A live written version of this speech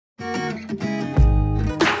মই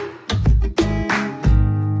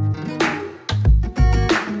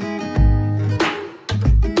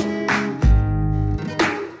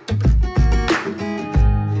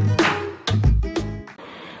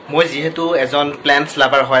যেহেতু এজন প্ল্যান্টস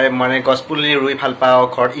লাভাৰ হয় মানে গছপুলি ৰুই ভাল পাওঁ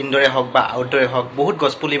ঘৰত ইনডোৰে হওক বা আউটডোৰে হওক বহুত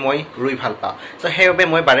গছপুলি মই ৰুই ভাল পাওঁ সো সেইবাবে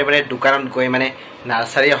মই বাৰে বাৰে দোকানত গৈ মানে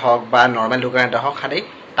নাৰ্সাৰী হওক বা নৰ্মেল দোকান এটা হওক খালি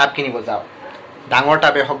টাব কিনিব যাওঁ ডাঙৰ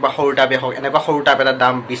টাবে হওক বা সৰু টাবে হওক এনেকুৱা সৰু টাব এটা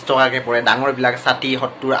দাম 20 টকাকৈ পৰে ডাঙৰবিলাক 60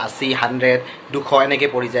 70 80 100 200 এনেকৈ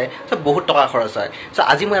পৰি যায় সো বহুত টকা খৰচ হয় সো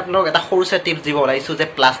আজি মই আপোনালোকক এটা সৰু চাই টিপছ দিব ওলাইছোঁ যে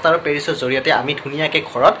প্লাষ্টাৰ অফ পেৰিছৰ জৰিয়তে আমি ধুনীয়াকৈ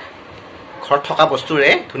ঘৰত থকা বস্তুৰে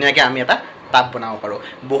ধুনীয়াকৈ আমি এটা টাব বনাব পাৰোঁ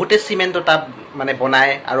বহুতে সিমেন্টৰ টাব মানে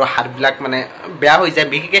বনায় আৰু হাতবিলাক মানে বেয়া হৈ যায়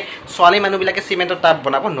বিশেষকৈ ছোৱালী মানুহবিলাকে সিমেন্টৰ টাব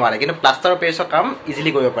বনাব নোৱাৰে কিন্তু প্লাষ্টাৰ অফ পেৰিছৰ কাম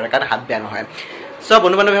ইজিলি কৰিব পাৰে কাৰণ হাত বেয়া নহয় সো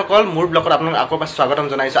বন্ধু বান্ধৱীসকল মোৰ ব্লগত আপোনালোক আকৌ এবাৰ স্বাগতম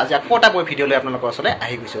জনাইছোঁ আজি আকৌ এটা মই ভিডিঅ' লৈ আপোনালোকৰ ওচৰলৈ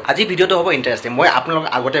আহি গৈছোঁ আজি ভিডিঅ'টো হ'ব ইণ্টাৰেষ্টিং মই আপোনালোকক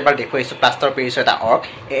আগতে এবাৰ দেখুৱাইছোঁ প্লাষ্টাৰ অফ পেৰিছৰ এটা অৰ্ক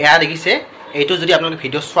এয়া দেখিছে এইটো যদি আপোনালোকে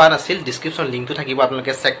ভিডিঅ' চোৱা নাছিল ডিছক্ৰিপশ্যন লিংকটো থাকিব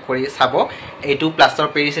আপোনালোকে চেক কৰি চাব এইটো প্লাষ্টাৰ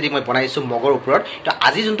অফ পেৰিছেদি মই বনাইছোঁ মগৰ ওপৰত তো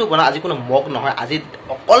আজি যোনটো বনাওঁ আজি কোনো মগ নহয় আজি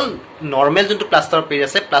অকল নৰ্মেল যোনটো প্লাষ্টাৰ অফ পেৰিছ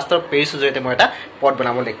আছে প্লাষ্টাৰ অফ পেৰিছৰ জৰিয়তে মই এটা পট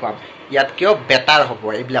বনাব দেখুৱাম ইয়াত কিয় বেটাৰ হ'ব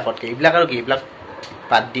এইবিলাকতকৈ এইবিলাক আৰু কি এইবিলাক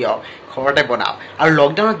বাদ দিয়ক ঘৰতে বনাওঁ আৰু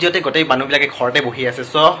লকডাউনত যিহেতু গোটেই মানুহবিলাকে ঘৰতে বহি আছে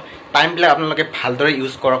চ' টাইমবিলাক আপোনালোকে ভালদৰে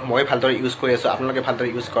ইউজ কৰক মই ভালদৰে ইউজ কৰি আছোঁ আপোনালোকে ভালদৰে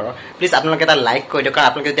ইউজ কৰক প্লিজ আপোনালোকে এটা লাইক কৰি দিয়ক কাৰণ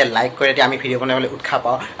আপোনালোকে যেতিয়া লাইক কৰে তেতিয়া আমি ভিডিঅ' বনাবলৈ উৎসাহ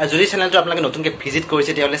পাওঁ আৰু যদি চেনেলটো আপোনালোকে নতুনকৈ ভিজিট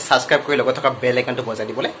কৰিছে তেতিয়াহ'লে ছাবস্ক্ৰাইব কৰি লগত থকা বেল আইকনটো বজাই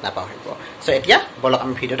দিবলৈ নাপাহৰিব চ' এতিয়া বলক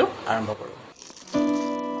আমি ভিডিঅ'টো আৰম্ভ কৰোঁ